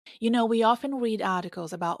We often read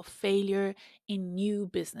articles about failure in new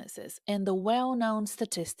businesses and the well known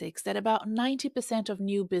statistics that about 90% of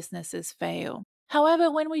new businesses fail.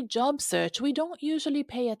 However, when we job search, we don't usually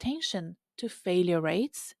pay attention to failure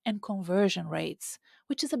rates and conversion rates,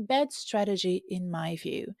 which is a bad strategy in my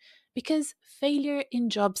view, because failure in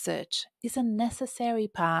job search is a necessary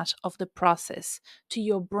part of the process to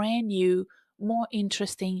your brand new, more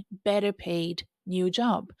interesting, better paid new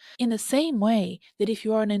job. In the same way that if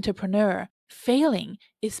you are an entrepreneur, failing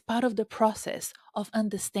is part of the process of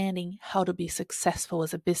understanding how to be successful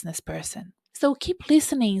as a business person. So keep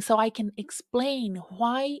listening so I can explain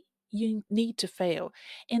why you need to fail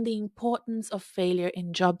and the importance of failure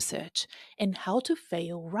in job search and how to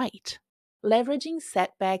fail right. Leveraging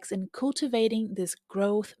setbacks and cultivating this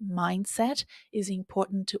growth mindset is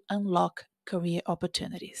important to unlock career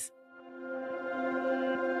opportunities.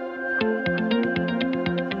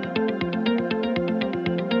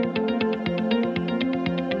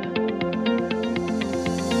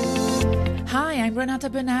 Hi, I'm Renata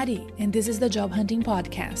Bernarde, and this is the Job Hunting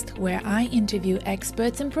Podcast, where I interview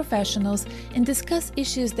experts and professionals and discuss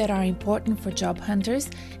issues that are important for job hunters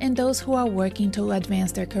and those who are working to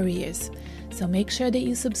advance their careers. So make sure that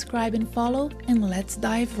you subscribe and follow, and let's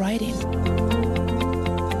dive right in.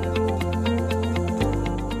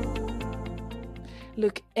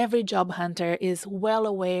 Look, every job hunter is well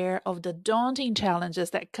aware of the daunting challenges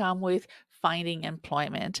that come with finding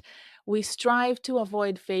employment. We strive to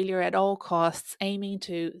avoid failure at all costs, aiming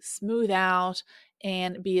to smooth out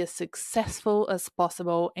and be as successful as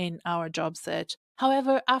possible in our job search.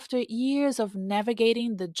 However, after years of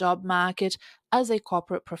navigating the job market as a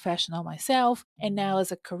corporate professional myself, and now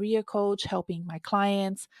as a career coach helping my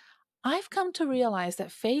clients, I've come to realize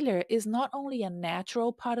that failure is not only a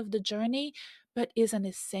natural part of the journey, but is an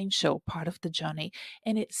essential part of the journey,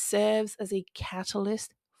 and it serves as a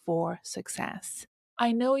catalyst for success.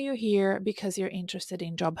 I know you're here because you're interested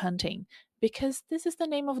in job hunting, because this is the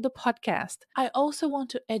name of the podcast. I also want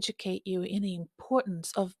to educate you in the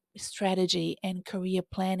importance of strategy and career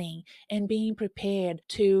planning and being prepared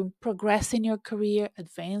to progress in your career,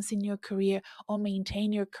 advance in your career, or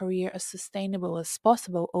maintain your career as sustainable as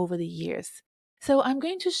possible over the years. So, I'm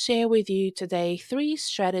going to share with you today 3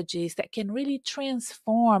 strategies that can really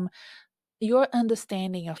transform your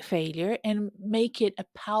understanding of failure and make it a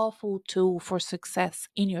powerful tool for success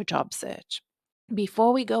in your job search.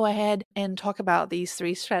 Before we go ahead and talk about these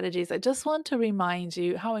 3 strategies, I just want to remind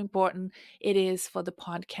you how important it is for the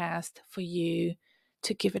podcast for you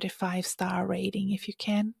to give it a 5-star rating if you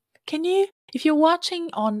can. Can you? If you're watching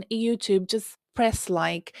on YouTube, just press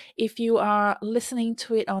like. If you are listening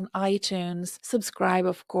to it on iTunes, subscribe,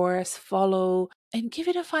 of course, follow, and give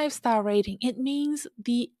it a 5-star rating. It means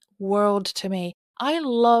the world to me. I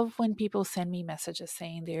love when people send me messages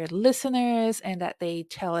saying they're listeners and that they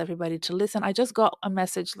tell everybody to listen. I just got a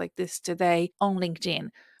message like this today on LinkedIn.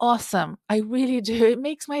 Awesome. I really do. It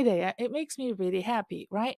makes my day. It makes me really happy,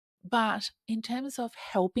 right? But in terms of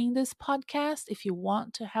helping this podcast, if you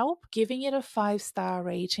want to help, giving it a 5-star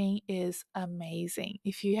rating is amazing.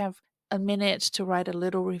 If you have a minute to write a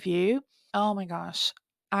little review, oh my gosh,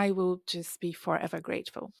 I will just be forever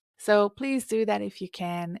grateful. So please do that if you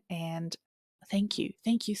can. And thank you.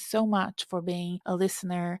 Thank you so much for being a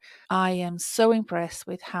listener. I am so impressed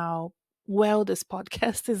with how well this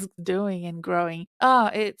podcast is doing and growing.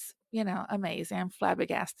 It's amazing. I'm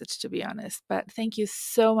flabbergasted, to be honest. But thank you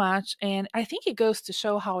so much. And I think it goes to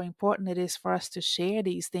show how important it is for us to share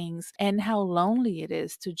these things and how lonely it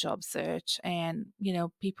is to job search. And,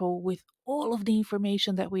 people with all of the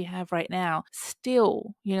information that we have right now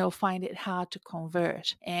still, find it hard to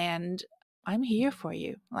convert. And I'm here for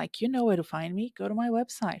you. Like, you know where to find me. Go to my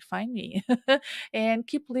website, find me, and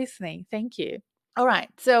keep listening. Thank you. All right.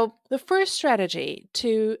 So, the first strategy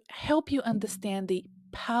to help you understand the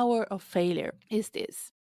power of failure is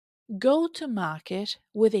this: go to market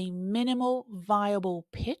with a minimal viable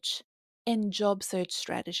pitch and job search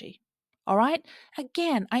strategy. All right.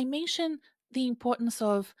 Again, I mentioned the importance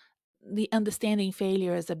of the understanding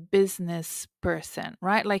failure as a business person,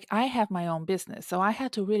 right? Like, I have my own business, so I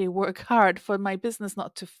had to really work hard for my business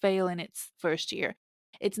not to fail in its first year.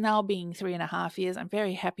 It's now being 3.5 years. I'm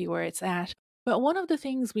very happy where it's at. But one of the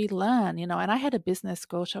things we learn, and I had a business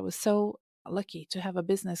coach. I was so lucky to have a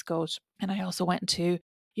business coach. And I also went to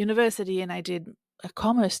university and I did a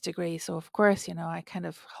commerce degree. So, of course, I kind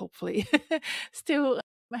of hopefully still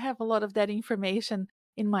have a lot of that information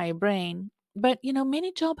in my brain. But,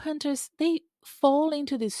 many job hunters, they fall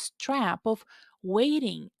into this trap of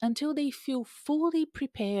waiting until they feel fully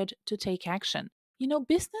prepared to take action.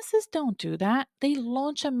 Businesses don't do that. They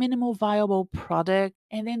launch a minimal viable product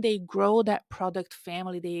and then they grow that product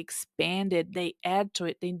family. They expand it, they add to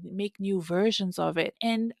it, they make new versions of it.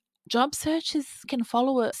 And job searches can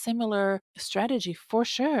follow a similar strategy for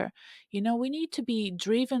sure. We need to be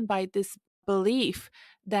driven by this belief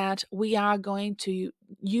that we are going to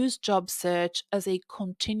use job search as a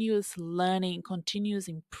continuous learning, continuous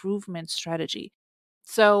improvement strategy.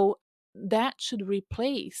 So that should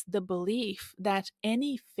replace the belief that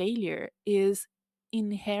any failure is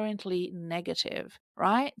inherently negative,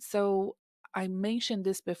 right? So I mentioned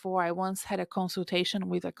this before. I once had a consultation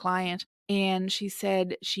with a client and she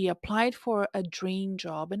said she applied for a dream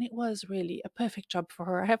job and it was really a perfect job for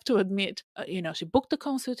her. I have to admit, she booked the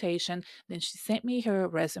consultation, then she sent me her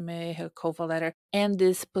resume, her cover letter, and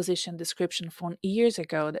this position description from years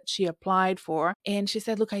ago that she applied for. And she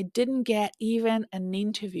said, look, I didn't get even an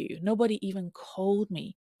interview. Nobody even called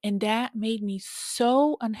me. And that made me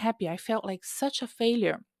so unhappy. I felt like such a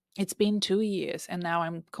failure. It's been 2 years, and now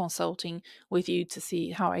I'm consulting with you to see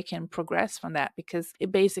how I can progress from that because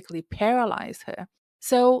it basically paralyzed her.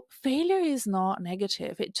 So, failure is not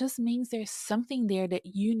negative. It just means there's something there that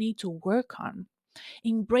you need to work on.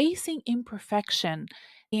 Embracing imperfection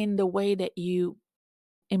in the way that you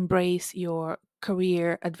embrace your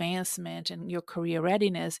career advancement and your career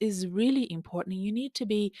readiness is really important. You need to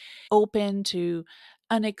be open to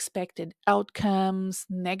unexpected outcomes,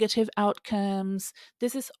 negative outcomes.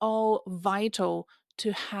 This is all vital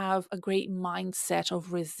to have a great mindset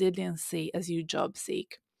of resiliency as you job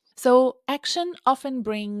seek. So, action often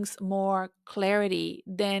brings more clarity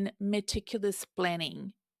than meticulous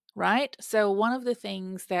planning, right? So, one of the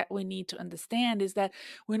things that we need to understand is that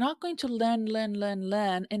we're not going to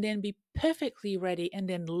learn, and then be perfectly ready and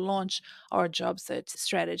then launch our job search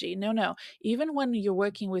strategy. No, no. Even when you're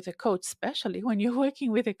working with a coach, especially when you're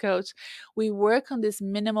working with a coach, we work on this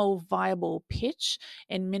minimal viable pitch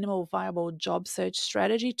and minimal viable job search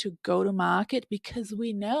strategy to go to market because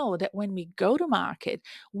we know that when we go to market,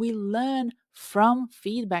 we learn from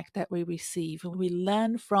feedback that we receive. We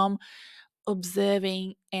learn from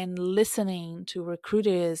observing and listening to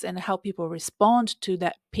recruiters and how people respond to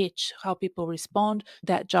that pitch, how people respond to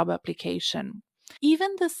that job application.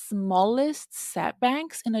 Even the smallest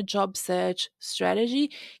setbacks in a job search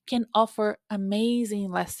strategy can offer amazing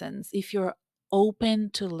lessons if you're open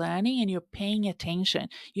to learning and you're paying attention.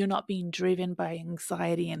 You're not being driven by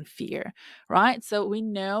anxiety and fear, right? So we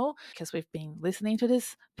know, because we've been listening to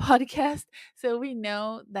this podcast, so we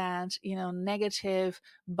know that, negative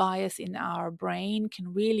bias in our brain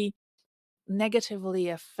can really negatively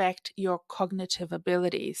affect your cognitive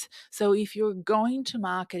abilities. So if you're going to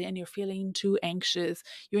market and you're feeling too anxious,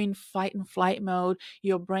 you're in fight and flight mode,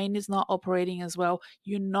 your brain is not operating as well,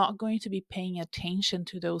 you're not going to be paying attention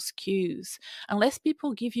to those cues. Unless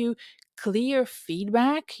people give you clear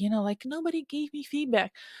feedback, like nobody gave me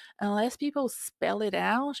feedback. Unless people spell it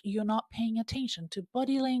out, you're not paying attention to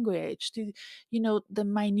body language, to, the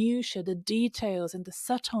minutiae, the details, and the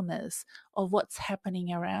subtleness of what's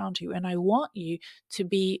happening around you. And I want you to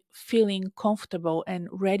be feeling comfortable and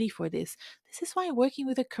ready for this. This is why working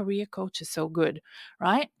with a career coach is so good,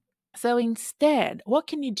 right? So instead, what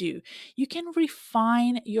can you do? You can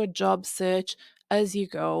refine your job search as you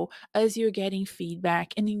go, as you're getting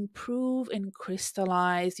feedback, and improve and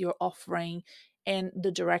crystallize your offering and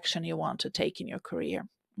the direction you want to take in your career.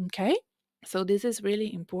 Okay? So this is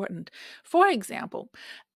really important. For example,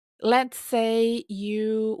 let's say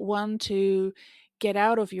you want to get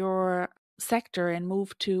out of your sector and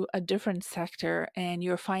move to a different sector and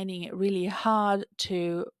you're finding it really hard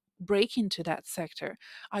to break into that sector.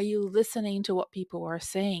 Are you listening to what people are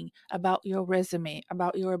saying about your resume,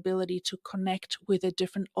 about your ability to connect with a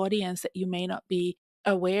different audience that you may not be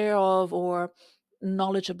aware of or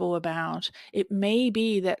knowledgeable about? It may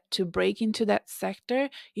be that to break into that sector,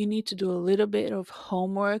 you need to do a little bit of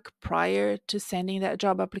homework prior to sending that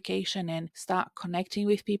job application and start connecting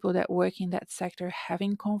with people that work in that sector,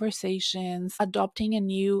 having conversations, adopting a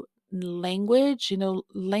new language.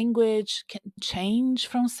 Language can change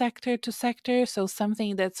from sector to sector. So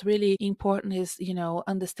something that's really important is,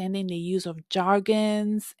 understanding the use of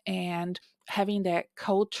jargons and having that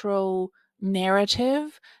cultural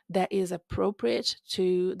narrative that is appropriate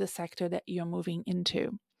to the sector that you're moving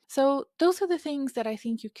into. So, those are the things that I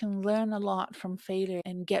think you can learn a lot from failure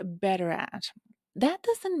and get better at. That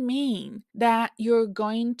doesn't mean that you're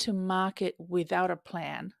going to market without a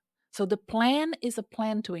plan. So, the plan is a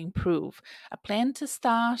plan to improve, a plan to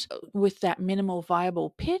start with that minimal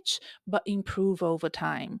viable pitch, but improve over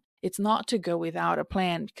time. It's not to go without a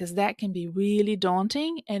plan, because that can be really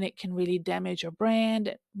daunting and it can really damage your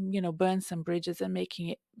brand, burn some bridges and make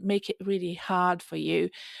it really hard for you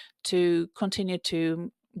to continue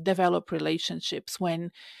to develop relationships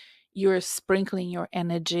when you're sprinkling your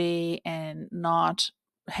energy and not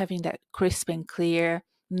having that crisp and clear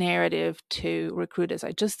narrative to recruiters.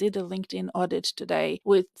 I just did a LinkedIn audit today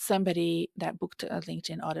with somebody that booked a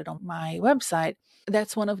LinkedIn audit on my website.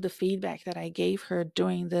 That's one of the feedback that I gave her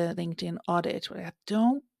during the LinkedIn audit. I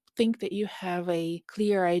don't think that you have a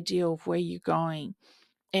clear idea of where you're going.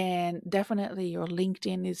 And definitely your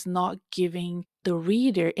LinkedIn is not giving the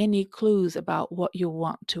reader any clues about what you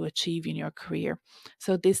want to achieve in your career.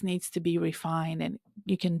 So this needs to be refined, and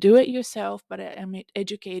you can do it yourself, but I'm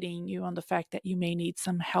educating you on the fact that you may need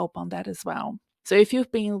some help on that as well. So if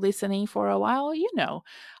you've been listening for a while,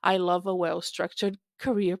 I love a well-structured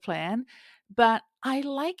career plan, but I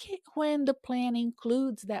like it when the plan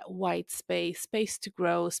includes that white space to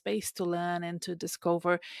grow, space to learn and to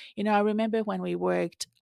discover. I remember when we worked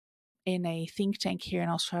in a think tank here in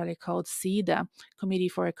Australia called CEDA, Committee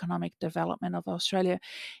for Economic Development of Australia.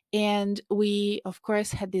 And we, of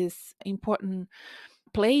course, had this important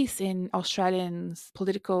place in Australians'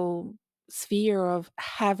 political sphere of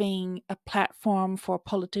having a platform for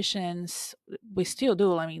politicians. We still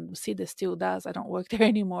do. I mean, CEDA still does. I don't work there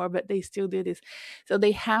anymore, but they still do this. So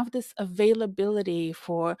they have this availability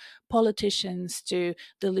for politicians to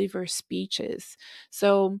deliver speeches.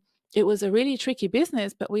 So it was a really tricky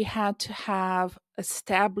business, but we had to have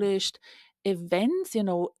established events,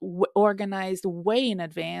 organized way in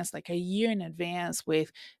advance, like a year in advance,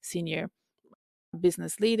 with senior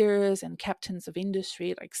business leaders and captains of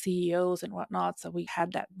industry like CEOs and whatnot. So we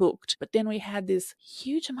had that booked. But then we had this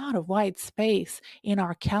huge amount of white space in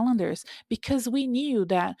our calendars because we knew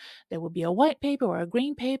that there would be a white paper or a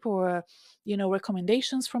green paper or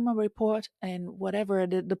recommendations from a report, and whatever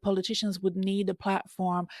the politicians would need a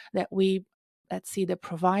platform that CEDA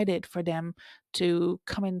provided for them to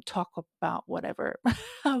come and talk about whatever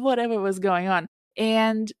was going on.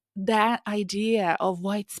 And that idea of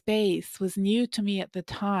white space was new to me at the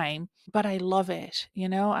time, but I love it.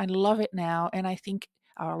 I love it now. And I think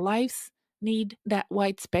our lives need that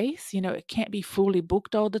white space. It can't be fully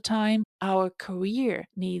booked all the time. Our career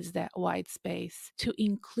needs that white space to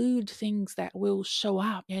include things that will show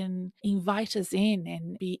up and invite us in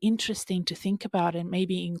and be interesting to think about and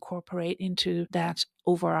maybe incorporate into that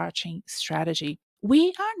overarching strategy.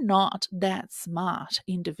 We are not that smart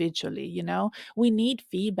individually. We need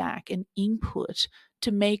feedback and input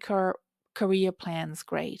to make our career plans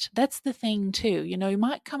great. That's the thing too. You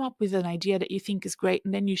might come up with an idea that you think is great,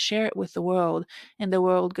 and then you share it with the world, and the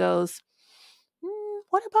world goes,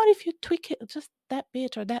 what about if you tweak it just that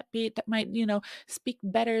bit or that bit that might, speak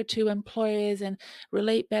better to employers and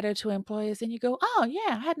relate better to employers? And you go, oh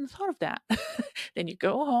yeah, I hadn't thought of that. Then you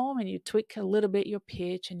go home and you tweak a little bit your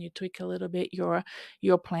pitch, and you tweak a little bit your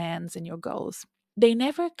plans and your goals. They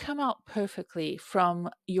never come out perfectly from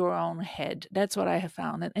your own head. That's what I have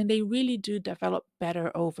found. And they really do develop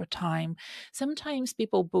better over time. Sometimes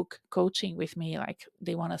people book coaching with me, like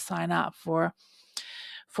they want to sign up for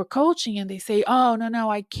coaching, and they say, oh no,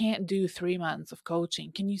 I can't do 3 months of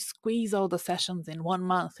coaching. Can you squeeze all the sessions in 1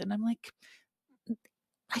 month? And I'm like,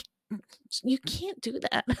 I, you can't do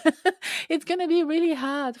that. It's going to be really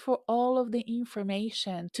hard for all of the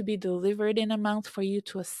information to be delivered in a month, for you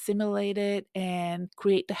to assimilate it and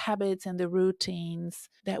create the habits and the routines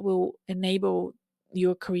that will enable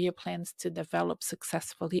your career plans to develop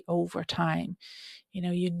successfully over time.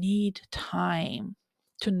 You need time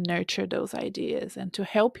to nurture those ideas and to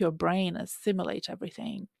help your brain assimilate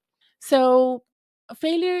everything. So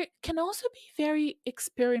failure can also be very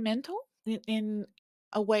experimental in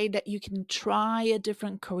a way that you can try a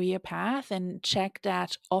different career path and check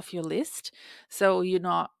that off your list. So you're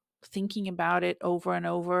not thinking about it over and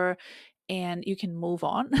over, and you can move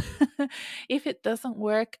on. If it doesn't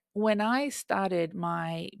work, when I started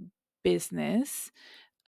my business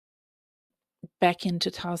back in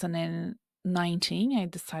 2019, I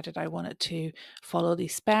decided I wanted to follow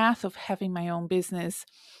this path of having my own business.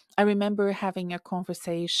 I remember having a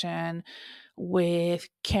conversation with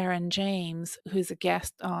Karen James, who's a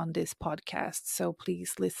guest on this podcast. So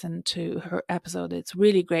please listen to her episode. It's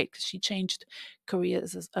really great because she changed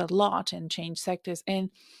careers a lot and changed sectors. And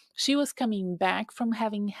she was coming back from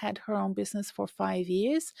having had her own business for 5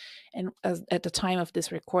 years. And at the time of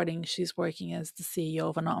this recording, she's working as the CEO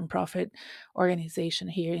of a nonprofit organization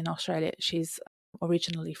here in Australia. She's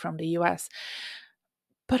originally from the US.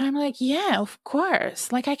 But I'm like, yeah, of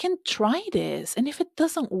course. Like, I can try this. And if it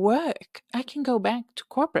doesn't work, I can go back to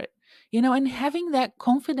corporate. And having that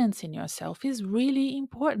confidence in yourself is really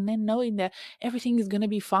important, and knowing that everything is going to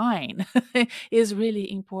be fine is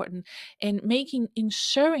really important, and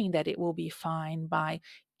ensuring that it will be fine by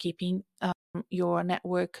keeping your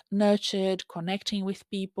network nurtured, connecting with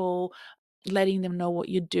people, letting them know what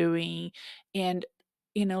you're doing, and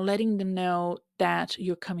letting them know that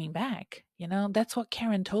you're coming back. That's what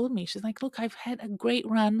Karen told me. She's like, look, I've had a great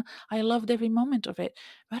run, I loved every moment of it,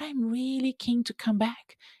 but I'm really keen to come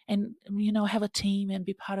back and have a team and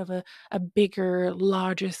be part of a bigger,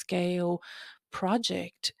 larger scale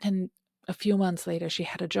project. And a few months later, she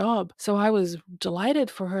had a job. So I was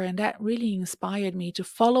delighted for her. And that really inspired me to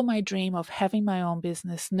follow my dream of having my own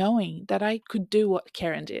business, knowing that I could do what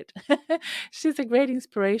Karen did. She's a great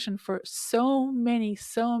inspiration for so many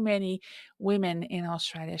women in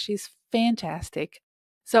Australia. She's fantastic.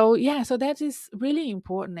 So, yeah, so that is really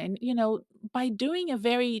important. And, by doing a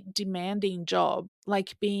very demanding job,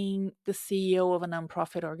 like being the CEO of a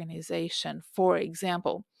nonprofit organization, for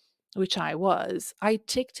example, which I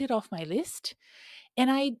ticked it off my list, and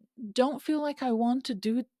I don't feel like I want to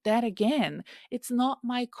do that again. It's not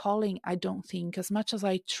my calling, I don't think, as much as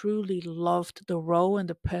I truly loved the role and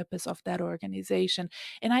the purpose of that organization.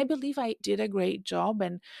 And I believe I did a great job,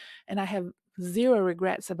 and I have zero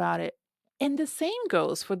regrets about it. And the same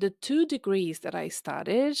goes for the 2 degrees that I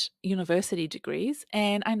started, university degrees,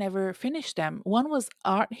 and I never finished them. One was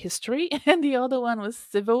art history, and the other one was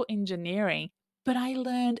civil engineering. But I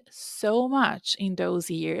learned so much in those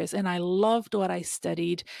years, and I loved what I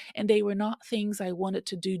studied. And they were not things I wanted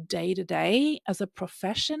to do day to day as a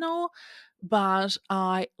professional, but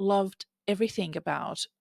I loved everything about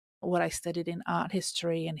what I studied in art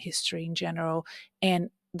history and history in general. And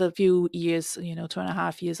the few years,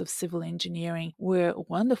 2.5 years of civil engineering were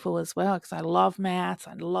wonderful as well, because I love maths,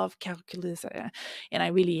 I love calculus, and I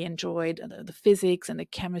really enjoyed the physics and the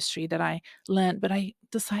chemistry that I learned. But I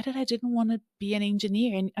decided I didn't want to be an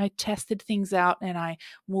engineer, and I tested things out and I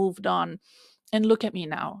moved on. And look at me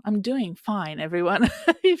now. I'm doing fine, everyone.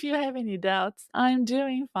 If you have any doubts, I'm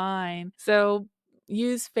doing fine. So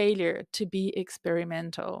use failure to be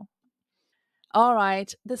experimental. All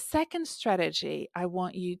right. The second strategy I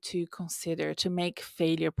want you to consider to make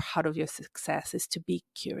failure part of your success is to be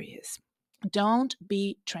curious. Don't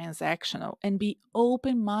be transactional, and be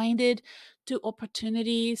open minded to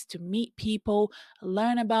opportunities to meet people,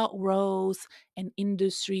 learn about roles and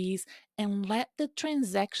industries, and let the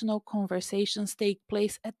transactional conversations take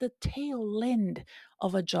place at the tail end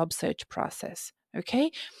of a job search process.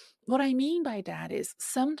 Okay? What I mean by that is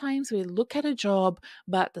sometimes we look at a job,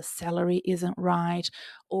 but the salary isn't right,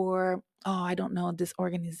 or, oh, I don't know this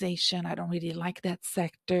organization, I don't really like that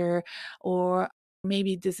sector, or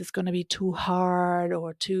maybe this is going to be too hard,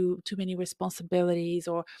 or too many responsibilities,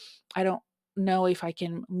 or I don't know if I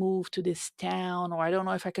can move to this town, or I don't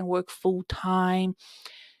know if I can work full time.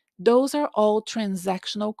 Those are all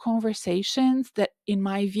transactional conversations that, in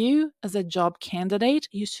my view, as a job candidate,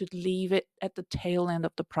 you should leave it at the tail end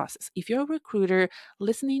of the process. If you're a recruiter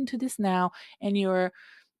listening to this now and you're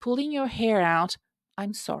pulling your hair out,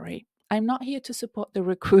 I'm sorry. I'm not here to support the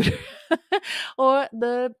recruiter or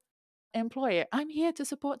the employer. I'm here to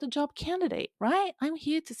support the job candidate, right? I'm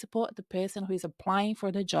here to support the person who is applying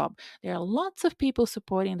for the job. There are lots of people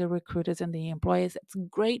supporting the recruiters and the employers. That's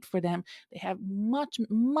great for them. They have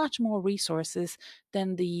much more resources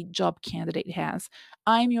than the job candidate has.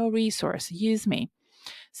 I'm your resource. Use me.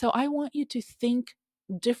 So I want you to think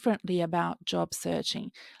differently about job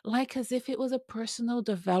searching, like as if it was a personal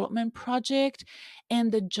development project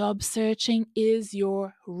and the job searching is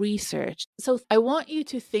your research. So I want you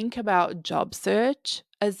to think about job search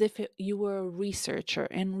as if you were a researcher,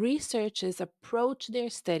 and researchers approach their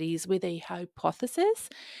studies with a hypothesis,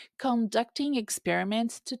 conducting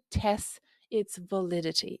experiments to test its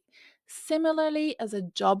validity. Similarly, as a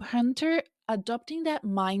job hunter, adopting that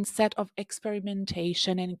mindset of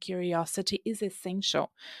experimentation and curiosity is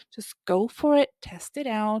essential. Just go for it, test it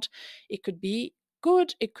out. It could be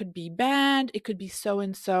good, it could be bad, it could be so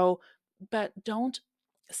and so, but don't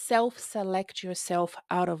self select yourself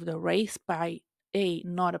out of the race by A,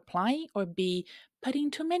 not applying, or B,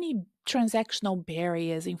 putting too many transactional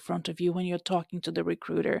barriers in front of you when you're talking to the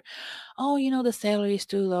recruiter. Oh, the salary is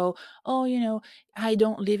too low. Oh, I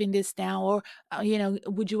don't live in this town. Or,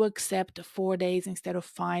 would you accept 4 days instead of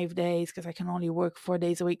 5 days because I can only work 4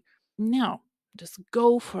 days a week? No, just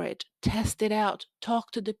go for it. Test it out.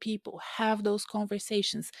 Talk to the people. Have those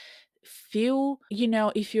conversations. Feel,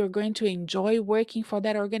 if you're going to enjoy working for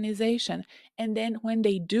that organization. And then when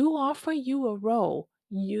they do offer you a role,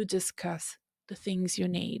 you discuss the things you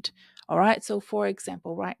need. All right. So, for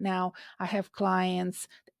example, right now I have clients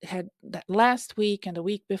had that last week and the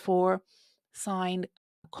week before signed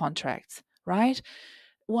contracts, right?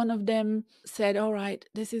 One of them said, all right,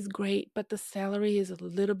 this is great, but the salary is a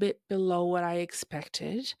little bit below what I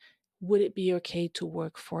expected. Would it be okay to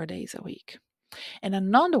work 4 days a week? And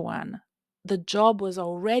another one, the job was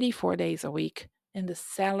already 4 days a week and the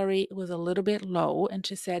salary was a little bit low. And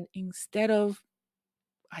she said, instead of,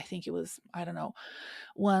 I think it was, I don't know,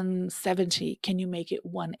 170, can you make it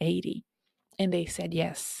 180? And they said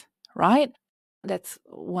yes, right? That's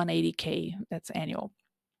 180K, that's annual.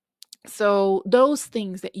 So those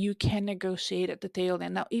things that you can negotiate at the tail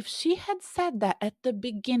end. Now, if she had said that at the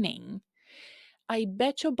beginning, I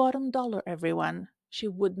bet your bottom dollar, everyone, she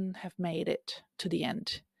wouldn't have made it to the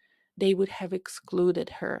end. They would have excluded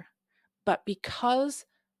her. But because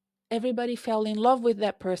everybody fell in love with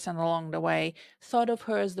that person along the way, thought of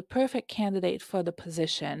her as the perfect candidate for the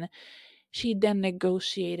position, she then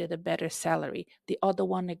negotiated a better salary. The other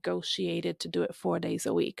one negotiated to do it 4 days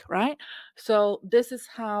a week, right? So, this is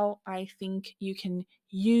how I think you can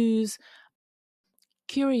use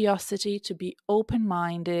curiosity to be open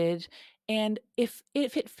minded. And if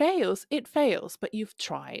it fails, it fails, but you've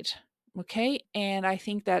tried. Okay. And I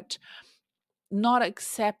think that not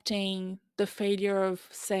accepting the failure of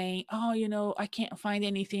saying, oh, I can't find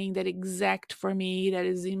anything that exact for me that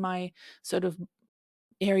is in my sort of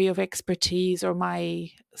area of expertise or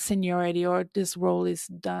my seniority, or this role is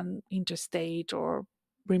done interstate or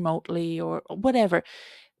remotely or whatever.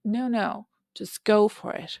 No, just go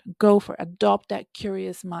for it. Go for it. Adopt that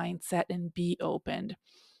curious mindset and be open.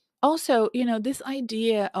 Also, this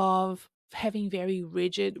idea of having very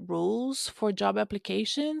rigid rules for job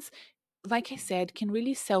applications, like I said, can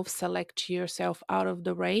really self-select yourself out of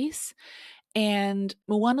the race. And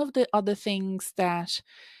one of the other things that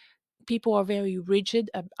people are very rigid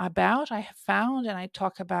about, I have found, and I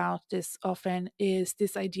talk about this often, is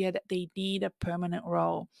this idea that they need a permanent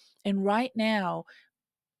role. And right now,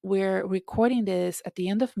 we're recording this at the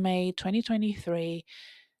end of May 2023.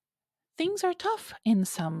 Things are tough in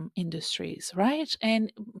some industries, right?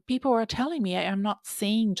 And people are telling me I'm not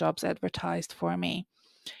seeing jobs advertised for me.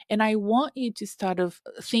 And I want you to start of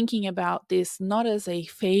thinking about this not as a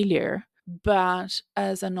failure, but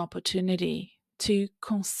as an opportunity to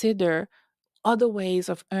consider other ways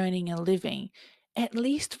of earning a living, at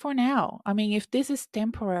least for now. I mean, if this is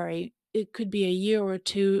temporary, it could be a year or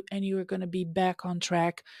two and you're going to be back on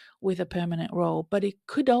track with a permanent role, but it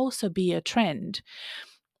could also be a trend.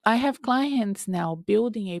 I have clients now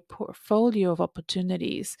building a portfolio of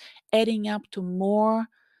opportunities, adding up to more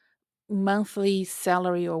monthly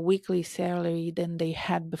salary or weekly salary than they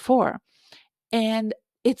had before. And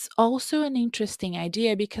it's also an interesting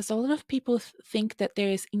idea because a lot of people think that there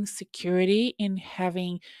is insecurity in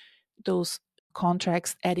having those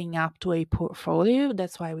contracts adding up to a portfolio.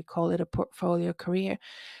 That's why we call it a portfolio career.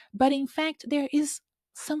 But in fact, there is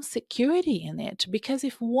some security in it because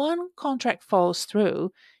if one contract falls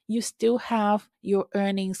through, you still have your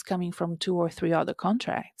earnings coming from two or three other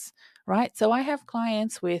contracts, right? So I have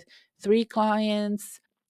clients with 3 clients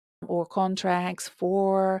or contracts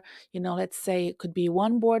for, let's say it could be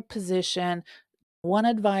one board position, one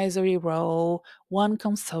advisory role, one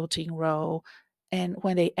consulting role. And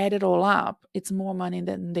when they add it all up, it's more money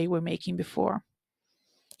than they were making before.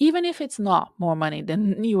 Even if it's not more money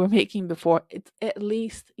than you were making before, it's at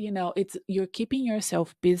least, it's you're keeping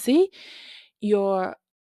yourself busy, you're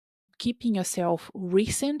keeping yourself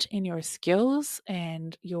recent in your skills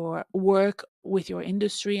and your work with your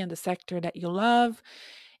industry and the sector that you love,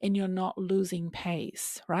 and you're not losing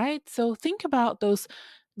pace, right? So think about those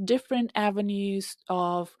different avenues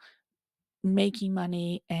of making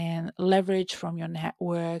money and leverage from your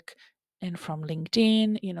network and from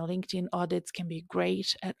LinkedIn. LinkedIn audits can be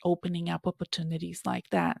great at opening up opportunities like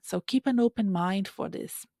that. So keep an open mind for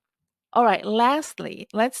this. All right, lastly,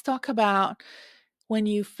 let's talk about when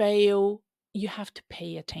you fail, you have to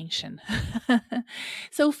pay attention.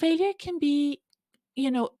 So failure can be,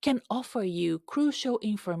 can offer you crucial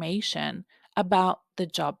information about the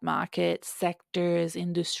job market, sectors,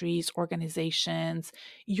 industries, organizations,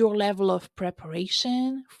 your level of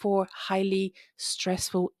preparation for highly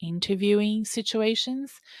stressful interviewing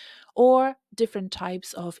situations, or different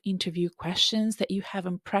types of interview questions that you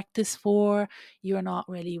haven't practiced for, you're not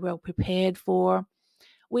really well prepared for,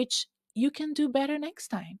 which you can do better next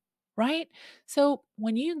time, right? So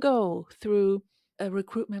when you go through a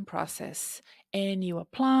recruitment process and you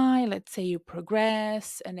apply, let's say you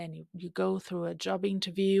progress, and then you go through a job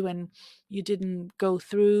interview and you didn't go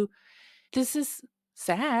through, this is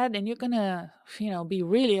sad and you're gonna, be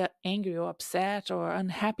really angry or upset or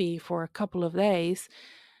unhappy for a couple of days.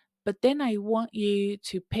 But then I want you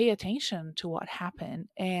to pay attention to what happened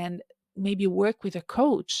and maybe work with a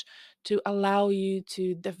coach to allow you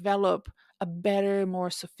to develop a better, more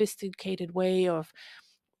sophisticated way of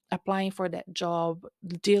applying for that job,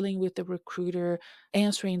 dealing with the recruiter,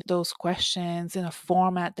 answering those questions in a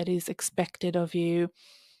format that is expected of you.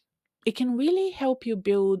 It can really help you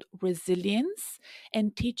build resilience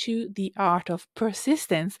and teach you the art of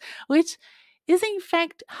persistence, which is in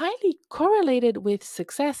fact highly correlated with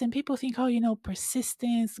success. And people think, oh,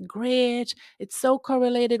 persistence, grit, it's so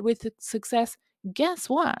correlated with success. Guess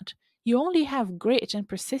what? You only have grit and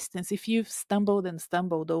persistence if you've stumbled and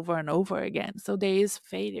stumbled over and over again. So there is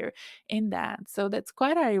failure in that. So that's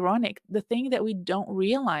quite ironic. The thing that we don't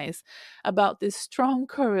realize about this strong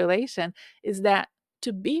correlation is that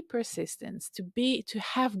to be persistent, to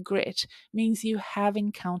have grit means you have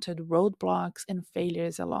encountered roadblocks and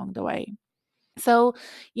failures along the way. So,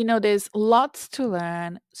 there's lots to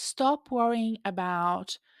learn. Stop worrying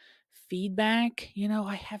about feedback.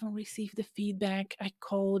 I haven't received the feedback. I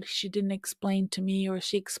called, she didn't explain to me, or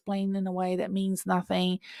she explained in a way that means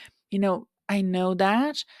nothing. I know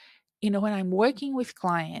that when I'm working with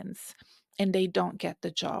clients and they don't get the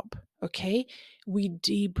job, okay, we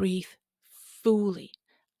debrief fully.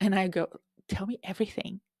 And I go, tell me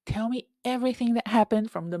everything. Tell me everything that happened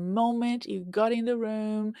from the moment you got in the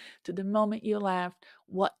room to the moment you left.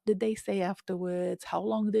 What did they say afterwards? How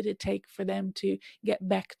long did it take for them to get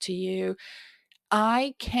back to you?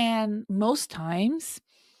 I can most times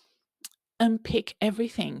unpick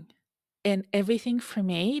everything and everything for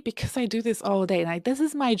me, because I do this all day. This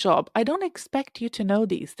is my job. I don't expect you to know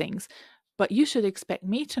these things, but you should expect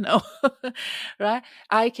me to know, right?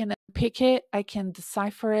 I can pick it, I can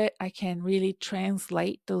decipher it, I can really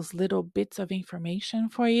translate those little bits of information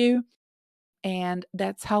for you. And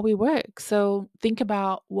that's how we work. So think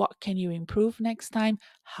about what can you improve next time,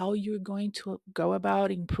 how you're going to go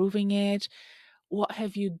about improving it, what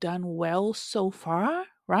have you done well so far,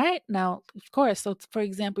 right? Now, of course, so for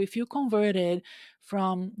example, if you converted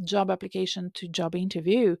from job application to job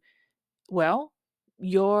interview, well,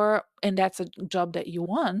 and that's a job that you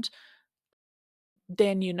want,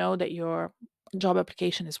 then you know that your job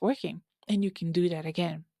application is working and you can do that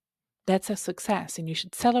again. That's a success and you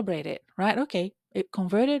should celebrate it, right? Okay, it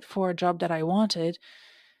converted for a job that I wanted.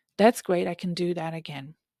 That's great. I can do that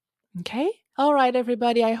again. Okay. All right,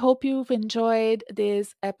 everybody. I hope you've enjoyed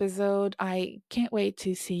this episode. I can't wait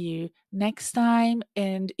to see you next time.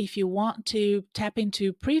 And if you want to tap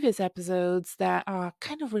into previous episodes that are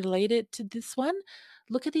kind of related to this one,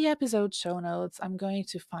 look at the episode show notes. I'm going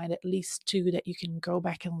to find at least 2 that you can go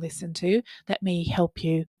back and listen to that may help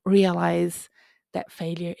you realize that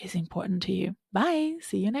failure is important to you. Bye.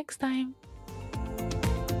 See you next time.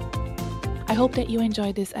 I hope that you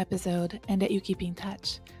enjoyed this episode and that you keep in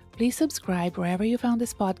touch. Please subscribe wherever you found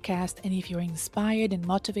this podcast, and if you're inspired and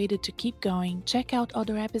motivated to keep going, check out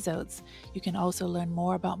other episodes. You can also learn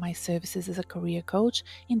more about my services as a career coach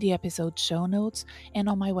in the episode show notes and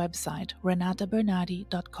on my website,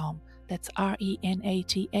 renatabernarde.com. That's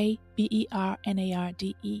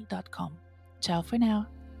RENATABERNARDE.com. Ciao for now.